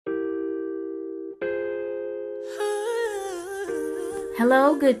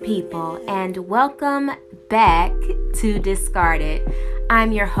Hello, good people, and welcome back to Discarded.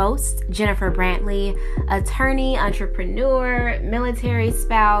 I'm your host, Jennifer Brantley, attorney, entrepreneur, military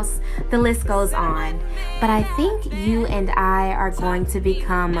spouse, the list goes on. But I think you and I are going to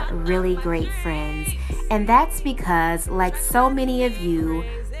become really great friends. And that's because, like so many of you,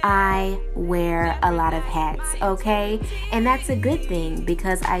 I wear a lot of hats, okay? And that's a good thing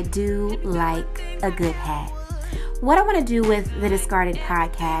because I do like a good hat. What I want to do with the Discarded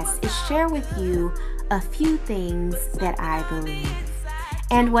podcast is share with you a few things that I believe.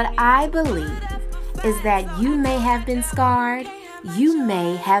 And what I believe is that you may have been scarred, you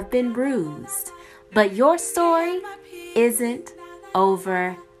may have been bruised, but your story isn't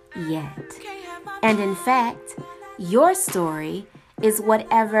over yet. And in fact, your story is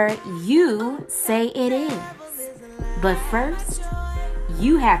whatever you say it is. But first,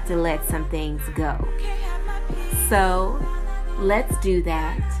 you have to let some things go. So let's do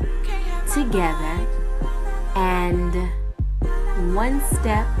that together and one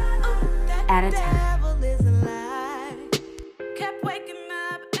step at a time.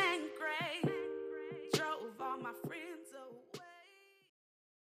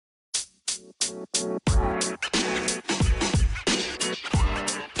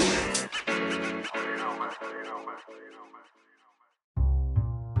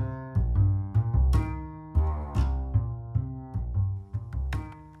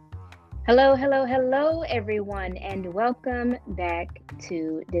 Hello, everyone, and welcome back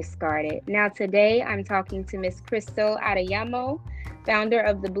to Discarded. Now, today I'm talking to Miss Crystal Adeyemo, founder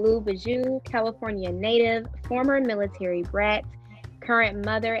of the Blue Bijou, California native, former military brat, current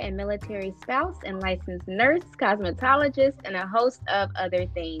mother and military spouse, and licensed nurse, cosmetologist, and a host of other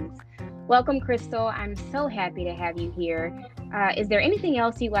things. Welcome, Crystal. I'm so happy to have you here. Is there anything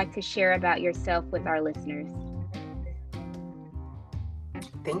else you'd like to share about yourself with our listeners?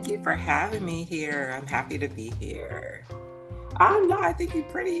 Thank you for having me here. I'm happy to be here. No, I think you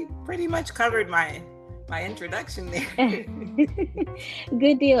pretty much covered my introduction there.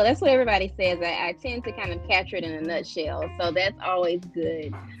 Good deal. That's what everybody says. I tend to kind of capture it in a nutshell, so that's always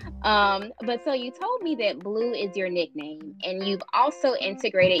good. But so you told me that Blue is your nickname, and you've also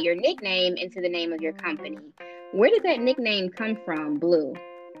integrated your nickname into the name of your company. Where did that nickname come from, Blue?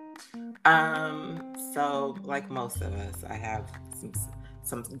 So like most of us, I have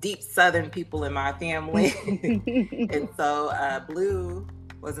some deep Southern people in my family. And so Blue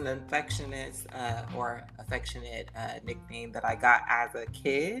was an affectionate nickname that I got as a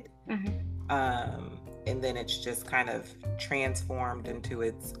kid. And then it's just kind of transformed into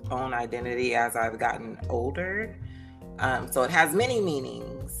its own identity as I've gotten older. So it has many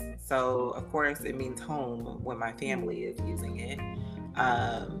meanings. So of course it means home when my family is using it.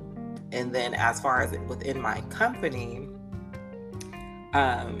 And then as far as within my company,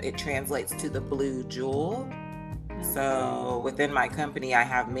 it translates to the blue jewel. So within my company, I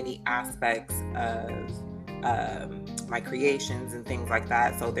have many aspects of my creations and things like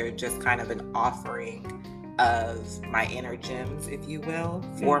that. So they're just kind of an offering of my inner gems, if you will,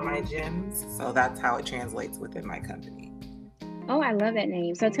 for my gems. So that's how it translates within my company. Oh, I love that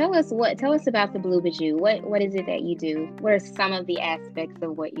name. So tell us about the Blue Bijou. What is it that you do? What are some of the aspects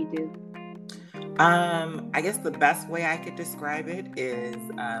of what you do? I guess the best way I could describe it is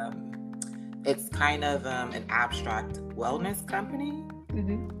it's kind of an abstract wellness company.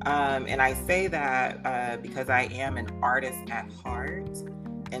 And I say that because I am an artist at heart.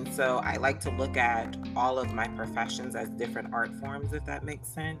 And so I like to look at all of my professions as different art forms, if that makes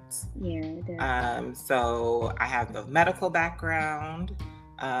sense. Yeah, it does. So I have a medical background.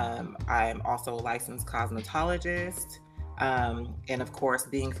 I'm also a licensed cosmetologist. And of course,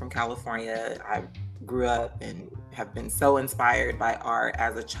 being from California, I grew up and have been so inspired by art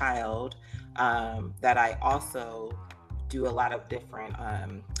as a child that I also do a lot of different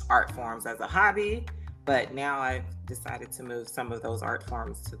art forms as a hobby. But now I've decided to move some of those art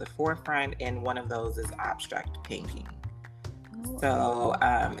forms to the forefront, and one of those is abstract painting. So,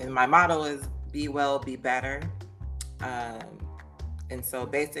 and my motto is be well, be better. And so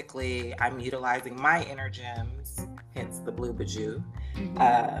basically I'm utilizing my inner gems, hence the Blue Bijou,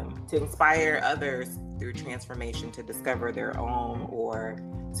 to inspire others through transformation to discover their own or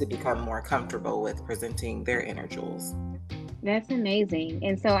to become more comfortable with presenting their inner jewels. That's amazing.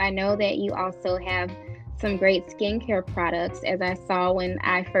 And so I know that you also have some great skincare products, as I saw when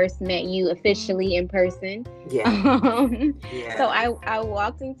I first met you officially in person. Yeah. So I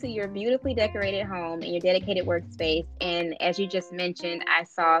walked into your beautifully decorated home and your dedicated workspace, and as you just mentioned, I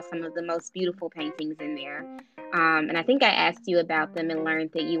saw some of the most beautiful paintings in there. And I think I asked you about them and learned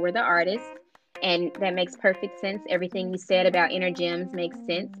that you were the artist. And that makes perfect sense. Everything you said about inner gems makes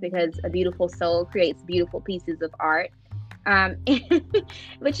sense because a beautiful soul creates beautiful pieces of art. Um,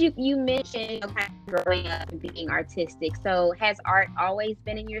 but you mentioned, you know, kind of growing up and being artistic. So has art always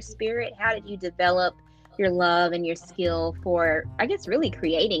been in your spirit? How did you develop your love and your skill for, I guess, really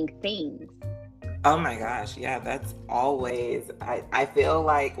creating things? Oh my gosh, yeah, that's always, I feel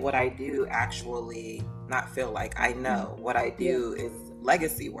like what I do actually, not feel like, I know what I Yeah. do is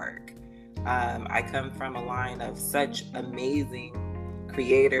legacy work. I come from a line of such amazing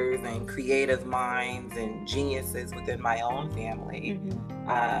creators and creative minds and geniuses within my own family.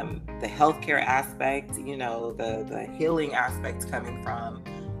 The healthcare aspect, you know, the healing aspect coming from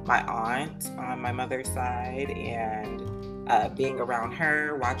my aunt on my mother's side, and being around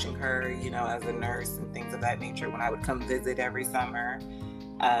her, watching her, you know, as a nurse and things of that nature when I would come visit every summer,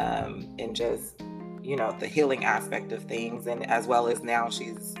 and just, you know, the healing aspect of things. And as well as now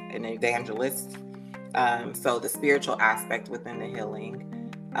she's an evangelist. So the spiritual aspect within the healing.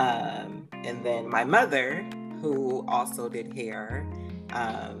 And then my mother, who also did hair,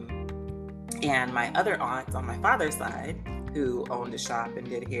 and my other aunt on my father's side, who owned a shop and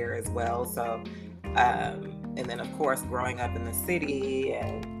did hair as well. So, and then of course, growing up in the city,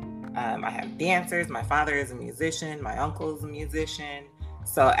 and I have dancers. My father is a musician. My uncle is a musician.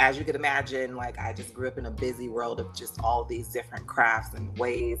 So as you could imagine, like, I just grew up in a busy world of just all these different crafts and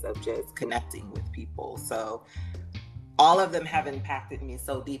ways of just connecting with people. So all of them have impacted me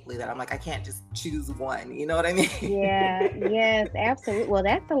so deeply that I'm like, I can't just choose one. You know what I mean? Yeah, yes, absolutely. Well,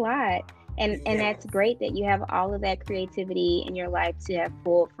 that's a lot. And Yes. that's great that you have all of that creativity in your life to have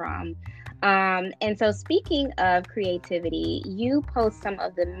pulled from. And so speaking of creativity, you post some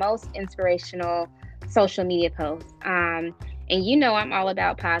of the most inspirational social media posts. And you know I'm all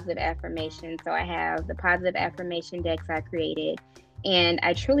about positive affirmation. So I have the positive affirmation decks I created. And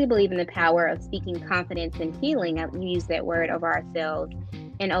I truly believe in the power of speaking confidence and healing. I use that word over ourselves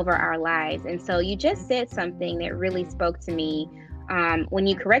and over our lives. And so you just said something that really spoke to me when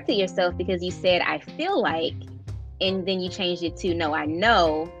you corrected yourself, because you said, I feel like, and then you changed it to, no, I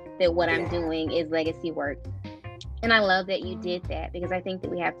know that what I'm doing is legacy work. And I love that you did that, because I think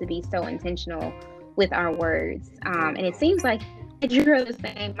that we have to be so intentional with our words. And it seems like you're of the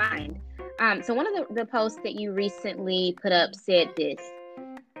same mind. So one of the posts that you recently put up said this: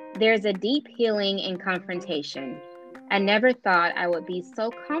 there's a deep healing in confrontation. I never thought I would be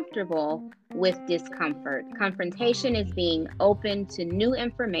so comfortable with discomfort. Confrontation is being open to new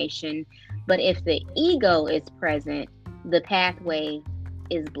information, but if the ego is present, the pathway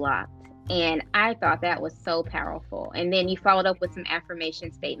is blocked. And I thought that was so powerful. And then you followed up with some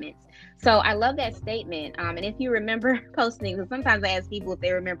affirmation statements. So I love that statement. And if you remember posting, because sometimes I ask people if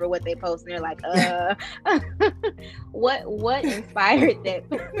they remember what they post, and they're like, what inspired that?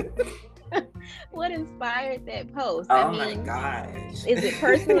 What inspired that post? Oh, I mean, my gosh. Is it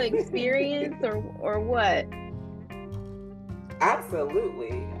personal experience or what?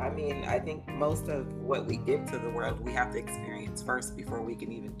 Absolutely. I mean, I think most of what we give to the world, we have to experience first before we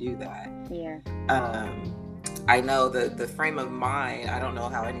can even do that. Yeah. I know the frame of mind, I don't know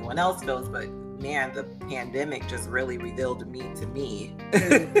how anyone else feels, but man, the pandemic just really revealed me to me.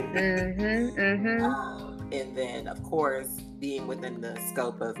 And then, of course, being within the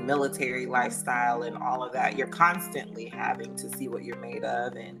scope of military lifestyle and all of that, you're constantly having to see what you're made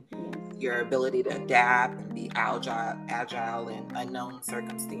of, and your ability to adapt and be agile in unknown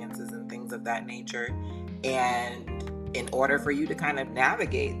circumstances and things of that nature. And in order for you to kind of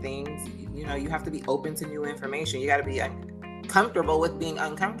navigate things, you know, you have to be open to new information. You got to be comfortable with being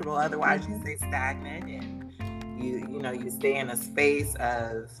uncomfortable. Otherwise, you stay stagnant, and you stay in a space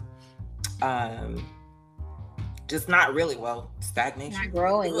of just not really, stagnation. Not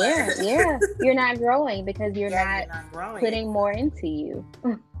growing. Yeah. You're not growing because you're not growing. Putting more into you.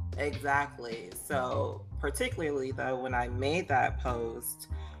 Exactly. So particularly though, when I made that post,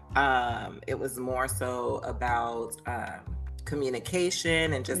 it was more so about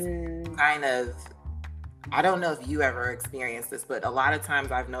communication and just kind of, I don't know if you ever experienced this, but a lot of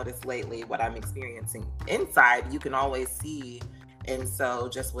times I've noticed lately what I'm experiencing inside, you can always see. And so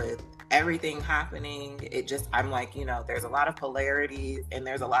just with everything happening, I'm like, there's a lot of polarities, and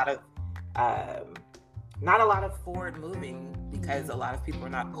there's a lot of, not a lot of forward moving, because a lot of people are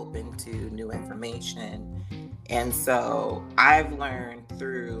not open to new information. And so I've learned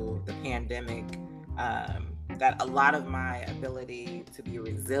through the pandemic that a lot of my ability to be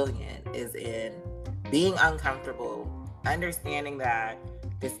resilient is in being uncomfortable, understanding that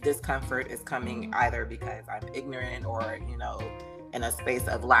this discomfort is coming either because I'm ignorant or, in a space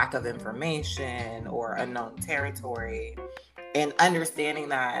of lack of information or unknown territory, and understanding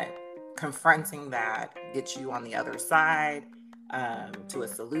that confronting that gets you on the other side, to a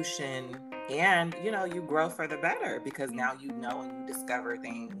solution. And, you grow for the better because now you know and you discover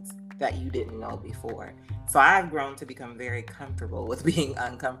things that you didn't know before. So I've grown to become very comfortable with being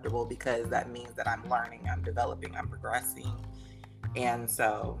uncomfortable because that means that I'm learning, I'm developing, I'm progressing. And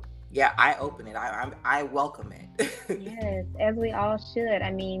so, yeah, I open it. I welcome it. Yes, as we all should.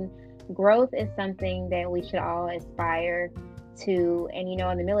 I mean, growth is something that we should all aspire to. And,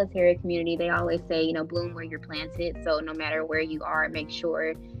 in the military community, they always say, bloom where you're planted. So no matter where you are, make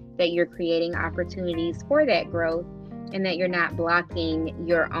sure that you're creating opportunities for that growth and that you're not blocking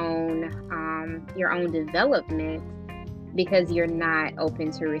your own development because you're not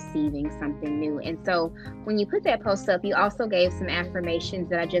open to receiving something new. And so when you put that post up, you also gave some affirmations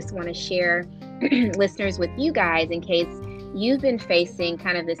that I just want to share listeners with you guys in case you've been facing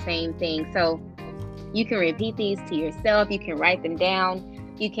kind of the same thing. So you can repeat these to yourself, you can write them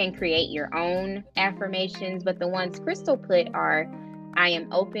down, you can create your own affirmations, but the ones Crystal put are: I am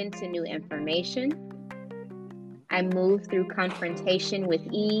open to new information, I move through confrontation with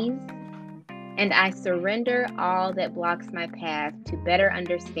ease, and I surrender all that blocks my path to better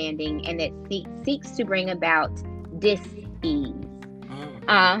understanding and that seeks to bring about dis-ease.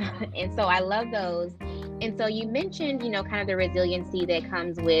 And so I love those. And so you mentioned, kind of the resiliency that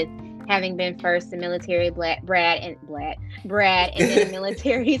comes with having been first a military brat and then a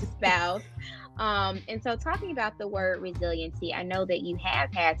military spouse. And so talking about the word resiliency, I know that you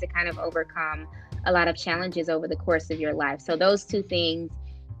have had to kind of overcome a lot of challenges over the course of your life. So those two things.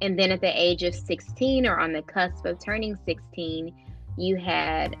 And then at the age of 16 or on the cusp of turning 16, you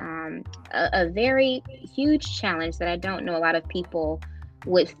had a very huge challenge that I don't know a lot of people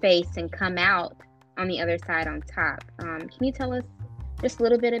would face and come out on the other side on top. Can you tell us just a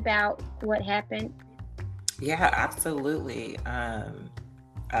little bit about what happened? Yeah, absolutely.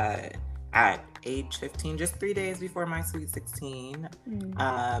 At age 15, just 3 days before my sweet 16,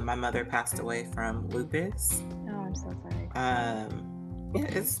 my mother passed away from lupus. Oh, I'm so sorry.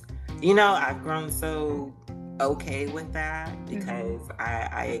 It's, I've grown so okay with that because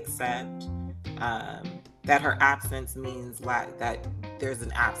I accept that her absence means that there's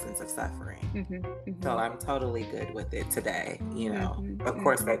an absence of suffering. So I'm totally good with it today. Of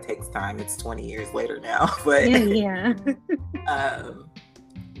course that takes time. It's 20 years later now, but yeah.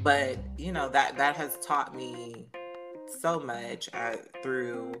 But that has taught me so much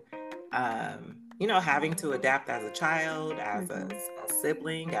through having to adapt as a child, as a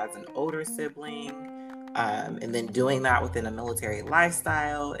sibling, as an older sibling, and then doing that within a military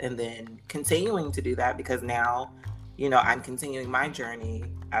lifestyle, and then continuing to do that because now, I'm continuing my journey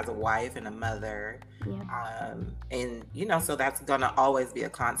as a wife and a mother. Yeah. And, so that's going to always be a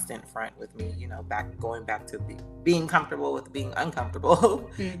constant front with me, going back to being comfortable with being uncomfortable.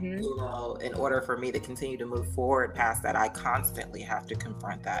 In order for me to continue to move forward past that, I constantly have to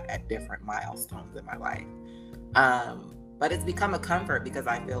confront that at different milestones in my life. But it's become a comfort because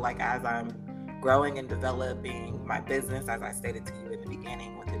I feel like as I'm growing and developing my business, as I stated to you in the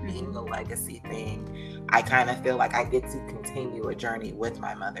beginning, with it being a legacy thing, I kind of feel like I get to continue a journey with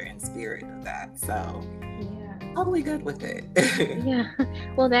my mother in spirit of that. So totally good with it. Yeah.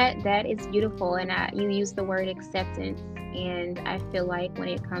 Well, that is beautiful. And you use the word acceptance. And I feel like when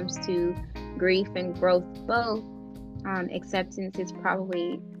it comes to grief and growth, both, acceptance is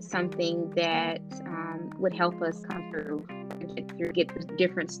probably something that would help us come through, get through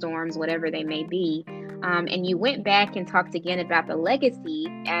different storms, whatever they may be. And you went back and talked again about the legacy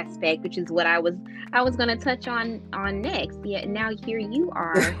aspect, which is what I was going to touch on next. Yeah. Now here you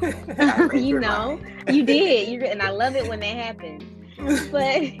are. You did. And I love it when that happens.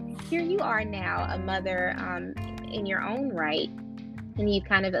 But here you are now, a mother in your own right. And you've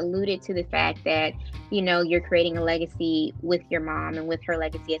kind of alluded to the fact that, you're creating a legacy with your mom and with her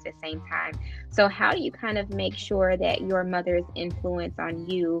legacy at the same time. So how do you kind of make sure that your mother's influence on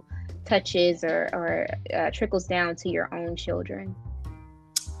you touches or trickles down to your own children?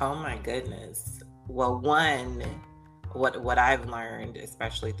 Oh my goodness. Well, one, what I've learned,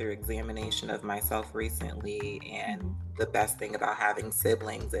 especially through examination of myself recently, and the best thing about having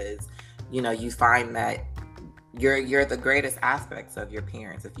siblings is, you find that you're the greatest aspects of your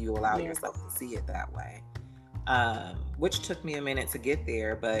parents if you allow yourself to see it that way. Which took me a minute to get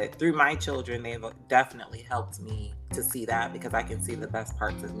there, but through my children, they've definitely helped me to see that because I can see the best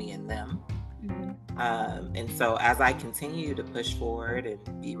parts of me in them. And so as I continue to push forward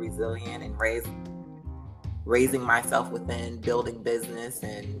and be resilient and raising myself within building business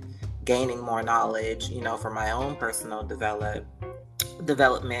and gaining more knowledge, for my own personal development,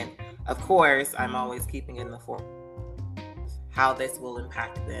 of course, I'm always keeping in the forefront how this will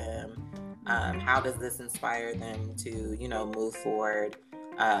impact them. How does this inspire them to, move forward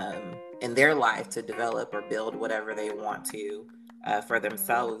in their life to develop or build whatever they want to for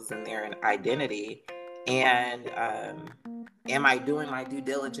themselves and their identity? And am I doing my due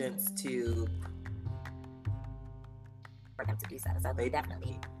diligence for them to do so? So they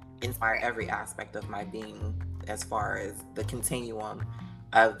definitely inspire every aspect of my being as far as the continuum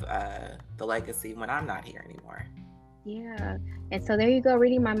of the legacy when I'm not here anymore. Yeah. And so there you go,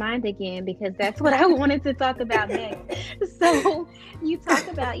 reading my mind again, because that's what I wanted to talk about next. So you talk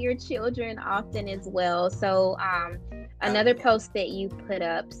about your children often as well. So another post that you put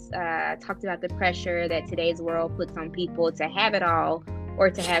up talked about the pressure that today's world puts on people to have it all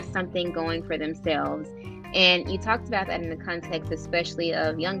or to have something going for themselves. And you talked about that in the context, especially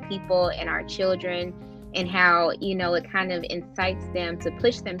of young people and our children, and how, it kind of incites them to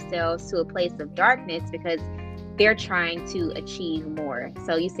push themselves to a place of darkness because they're trying to achieve more.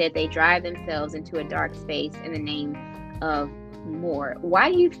 So you said they drive themselves into a dark space in the name of more.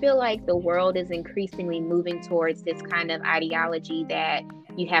 Why do you feel like the world is increasingly moving towards this kind of ideology that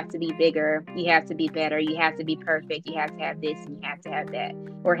you have to be bigger, you have to be better, you have to be perfect, you have to have this, and you have to have that?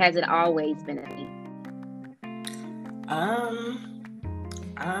 Or has it always been a thing?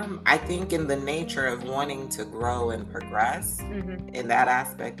 I think in the nature of wanting to grow and progress, in that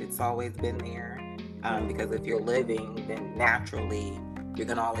aspect, it's always been there. Because if you're living, then naturally you're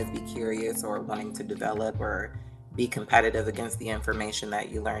going to always be curious or wanting to develop or be competitive against the information that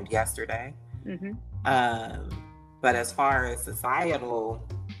you learned yesterday. But as far as societal,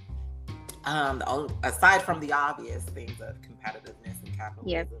 aside from the obvious things of competitiveness and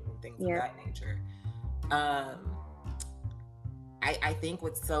capitalism and things of that nature, I think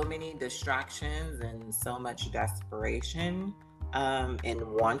with so many distractions and so much desperation and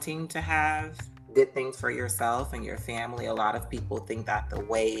wanting to have good things for yourself and your family, a lot of people think that the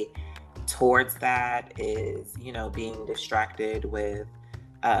way towards that is, being distracted with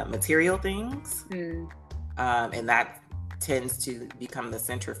material things. And that tends to become the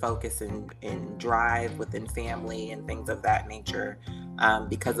center focus and drive within family and things of that nature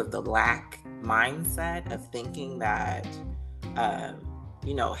because of the lack mindset of thinking that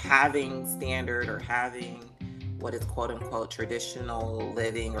having standard or having what is quote unquote traditional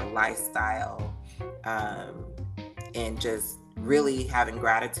living or lifestyle, and just really having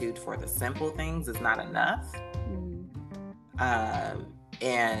gratitude for the simple things is not enough.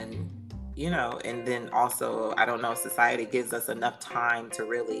 And then also, I don't know, society gives us enough time to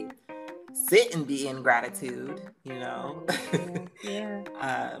really sit and be in gratitude, and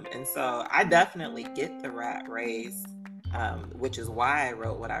so I definitely get the rat race. Which is why I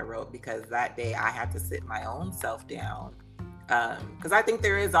wrote what I wrote, because that day I had to sit my own self down. Because I think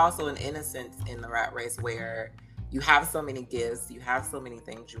there is also an innocence in the rat race where you have so many gifts, you have so many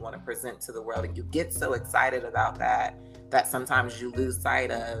things you want to present to the world, and you get so excited about that sometimes you lose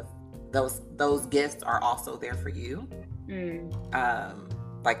sight of those gifts are also there for you.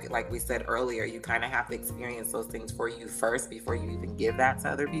 Like we said earlier, you kind of have to experience those things for you first before you even give that to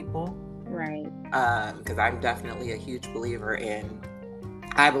other people. Right. Because I'm definitely a huge believer in,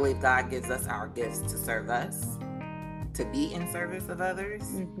 I believe God gives us our gifts to serve us, to be in service of others.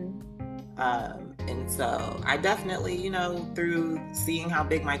 And so I definitely, through seeing how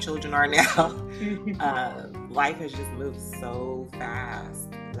big my children are now, life has just moved so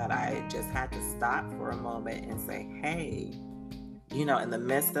fast that I just had to stop for a moment and say, hey, in the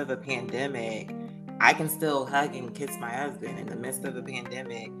midst of a pandemic, I can still hug and kiss my husband. In the midst of a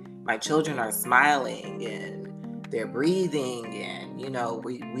pandemic, my children are smiling and they're breathing, and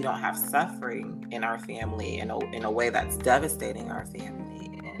we don't have suffering in our family in a way that's devastating our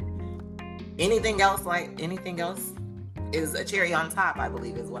family. And anything else is a cherry on top, I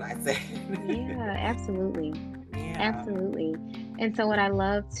believe is what I say. Yeah, absolutely. Absolutely. And so what I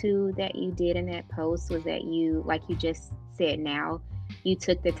love too that you did in that post was that you, like you just said now, you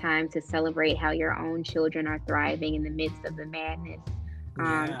took the time to celebrate how your own children are thriving in the midst of the madness.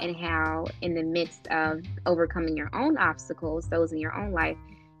 And how in the midst of overcoming your own obstacles, those in your own life,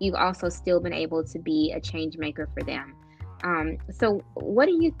 you've also still been able to be a change maker for them. So what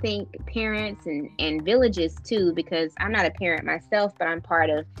do you think parents and villages too, because I'm not a parent myself, but I'm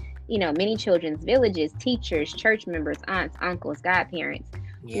part of, many children's villages, teachers, church members, aunts, uncles, godparents.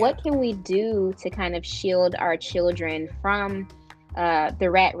 What can we do to kind of shield our children from the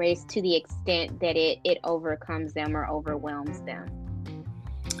rat race to the extent that it overcomes them or overwhelms them?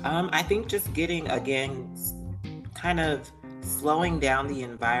 I think just getting, again, kind of slowing down the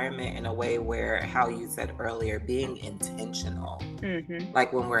environment in a way where, how you said earlier, being intentional. Mm-hmm.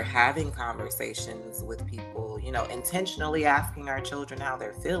 Like when we're having conversations with people, intentionally asking our children how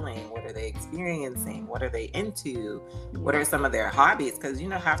they're feeling, what are they experiencing, what are they into, what are some of their hobbies? Because,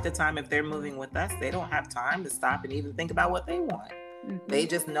 half the time if they're moving with us, they don't have time to stop and even think about what they want. Mm-hmm. They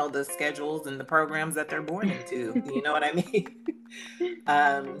just know the schedules and the programs that they're born into. You know what I mean?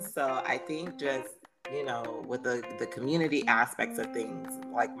 So I think just, with the community aspects of things,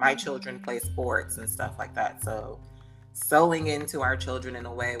 like my children play sports and stuff like that. So sewing into our children in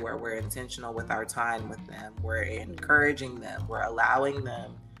a way where we're intentional with our time with them, we're encouraging them, we're allowing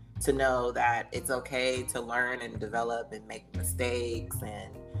them to know that it's okay to learn and develop and make mistakes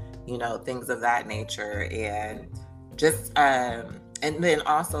and, things of that nature. And just, and then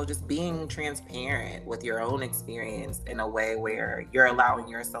also just being transparent with your own experience in a way where you're allowing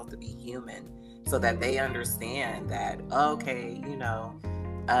yourself to be human so that they understand that, okay,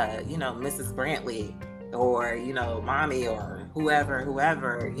 Mrs. Brantley or, mommy or whoever,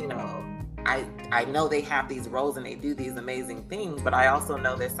 I know they have these roles and they do these amazing things, but I also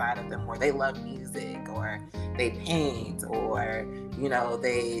know this side of them where they love music or they paint or,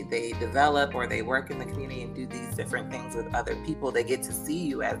 they develop or they work in the community and do these different things with other people. They get to see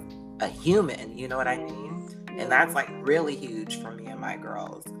you as a human, you know what I mean? And that's like really huge for me and my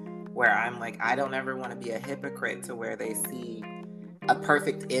girls, where I'm like, I don't ever want to be a hypocrite to where they see a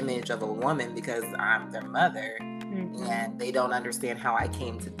perfect image of a woman because I'm their mother, and they don't understand how I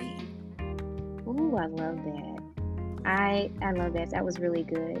came to be. Ooh, I love that. I love that. That was really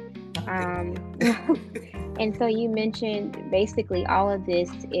good. And so you mentioned basically all of this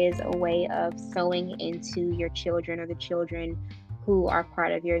is a way of sewing into your children or the children who are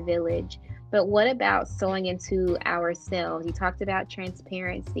part of your village. But what about sewing into ourselves? You talked about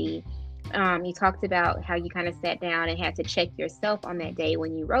transparency. You talked about how you kind of sat down and had to check yourself on that day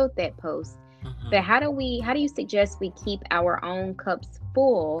when you wrote that post. But how do you suggest we keep our own cups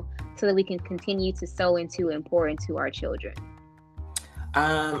full so that we can continue to sow into and pour into our children?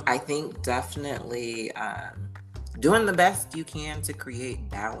 I think definitely doing the best you can to create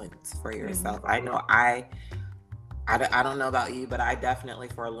balance for yourself. I know I don't know about you, but I definitely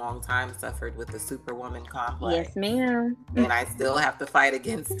for a long time suffered with the superwoman complex. Yes, ma'am. And I still have to fight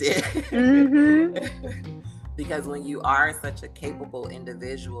against it. Because when you are such a capable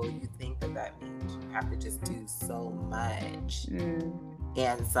individual, you think that means you have to just do so much.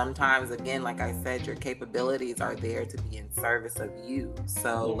 And sometimes, again, like I said, your capabilities are there to be in service of you.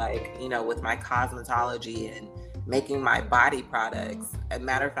 So like, with my cosmetology and making my body products, as a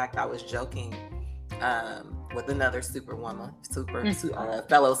matter of fact, I was joking with another superwoman,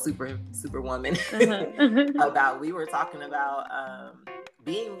 fellow superwoman, about, we were talking about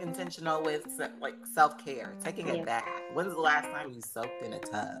being intentional with like self-care, taking a bath. When's the last time you soaked in a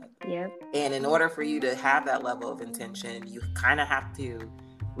tub? And in order for you to have that level of intention, you kind of have to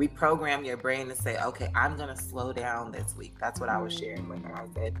reprogram your brain to say, okay, I'm going to slow down this week. That's what I was sharing with her. I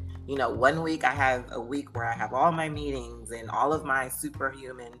said, 1 week I have a week where I have all my meetings and all of my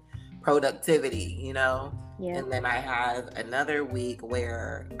superhuman productivity, and then I have another week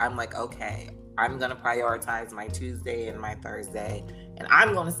where I'm like, okay, I'm going to prioritize my Tuesday and my Thursday, and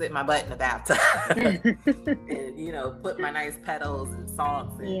I'm going to sit my butt in the bathtub and, put my nice petals and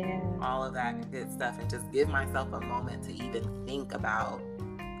salts and all of that good stuff, and just give myself a moment to even think about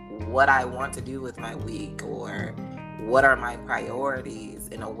what I want to do with my week or what are my priorities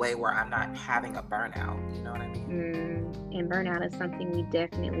in a way where I'm not having a burnout. You know what I mean? And burnout is something we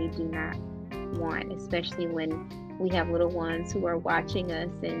definitely do not want, especially when we have little ones who are watching us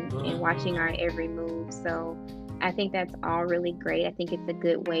and watching our every move. So I think that's all really great. I think it's a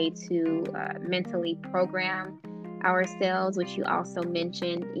good way to mentally program ourselves, which you also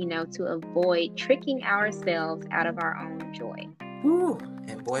mentioned, to avoid tricking ourselves out of our own joy. Ooh,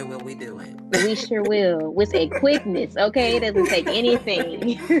 and boy, will we do it. We sure will, with a quickness, okay? It doesn't take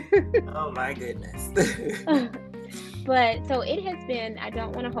anything. Oh, my goodness. But so it has been, I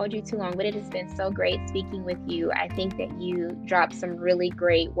don't want to hold you too long, but it has been so great speaking with you. I think that you dropped some really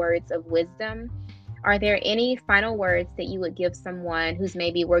great words of wisdom. Are there any final words that you would give someone who's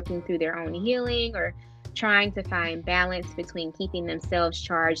maybe working through their own healing or trying to find balance between keeping themselves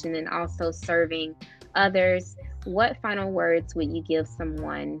charged and then also serving others? What final words would you give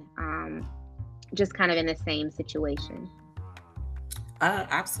someone just kind of in the same situation?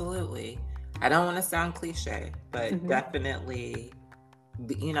 Absolutely. I don't want to sound cliche, but definitely,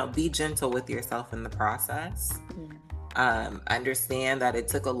 be gentle with yourself in the process. Understand that it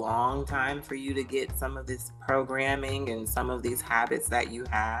took a long time for you to get some of this programming and some of these habits that you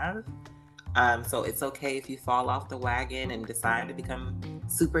have. So it's okay if you fall off the wagon and decide to become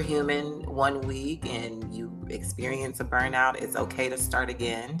superhuman one week and you experience a burnout. It's okay to start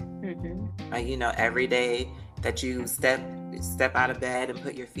again. Every day that you step out of bed and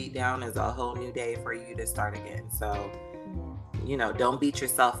put your feet down is a whole new day for you to start again. So, don't beat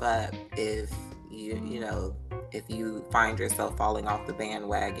yourself up if you find yourself falling off the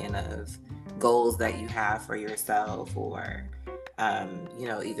bandwagon of goals that you have for yourself, or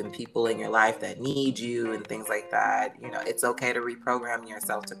even people in your life that need you and things like that. It's okay to reprogram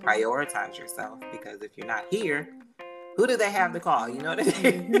yourself to prioritize yourself, because if you're not here, who do they have to call? You know what I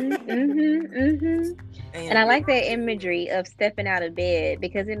mean? And I like that imagery of stepping out of bed,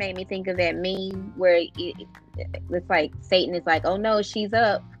 because it made me think of that meme where it's like Satan is like, oh no, she's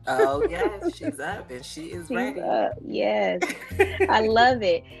up. Oh yes, she's up and she's ready. Up. Yes. I love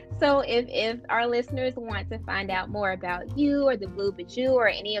it. So if our listeners want to find out more about you or the Blue Bijou or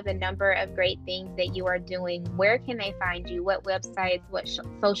any of the number of great things that you are doing, where can they find you? What websites, what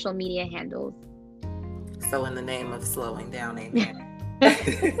social media handles? So in the name of slowing down, amen.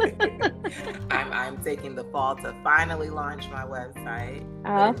 I'm taking the fall to finally launch my website.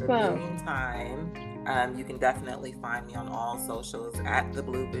 Awesome. But in the meantime, you can definitely find me on all socials at the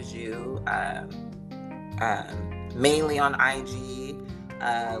Blue Bijou, mainly on IG,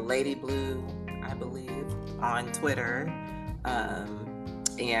 Lady Blue, I believe, on Twitter,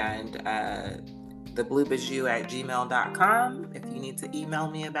 and thebluebijou@gmail.com if you need to email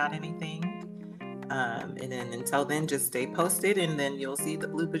me about anything. And then until then, just stay posted, and then you'll see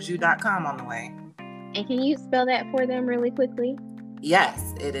thebluebijou.com on the way. And can you spell that for them really quickly?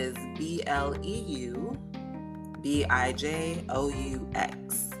 Yes, it is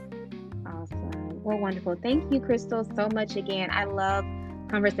BLEUBIJOUX. Awesome. Well, wonderful. Thank you, Crystal, so much again. I love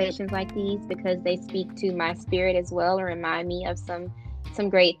conversations like these because they speak to my spirit as well, and remind me of some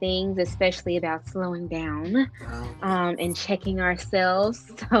great things, especially about slowing down and checking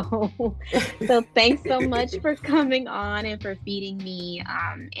ourselves. So thanks so much for coming on and for feeding me,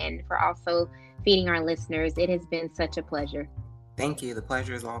 and for also feeding our listeners. It has been such a pleasure. Thank you. The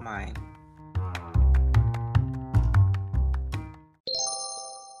pleasure is all mine.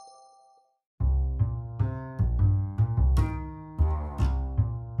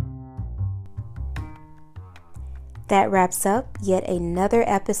 That wraps up yet another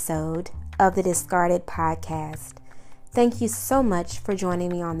episode of the Discarded Podcast. Thank you so much for joining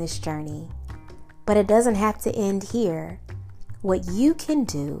me on this journey. But it doesn't have to end here. What you can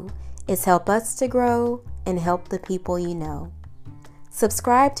do is help us to grow and help the people you know.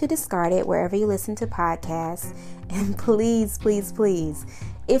 Subscribe to Discarded wherever you listen to podcasts. And please, please, please,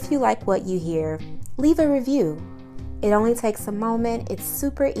 if you like what you hear, leave a review. It only takes a moment. It's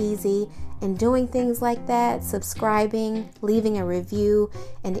super easy. And doing things like that, subscribing, leaving a review,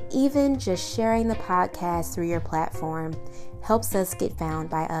 and even just sharing the podcast through your platform helps us get found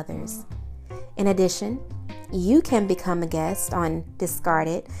by others. In addition, you can become a guest on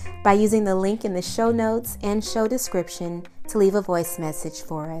Discarded by using the link in the show notes and show description to leave a voice message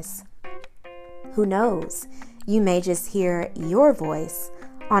for us. Who knows? You may just hear your voice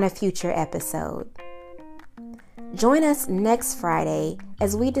on a future episode. Join us next Friday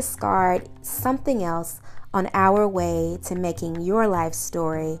as we discard something else on our way to making your life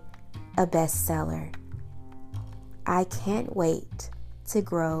story a bestseller. I can't wait to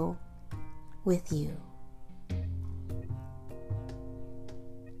grow with you.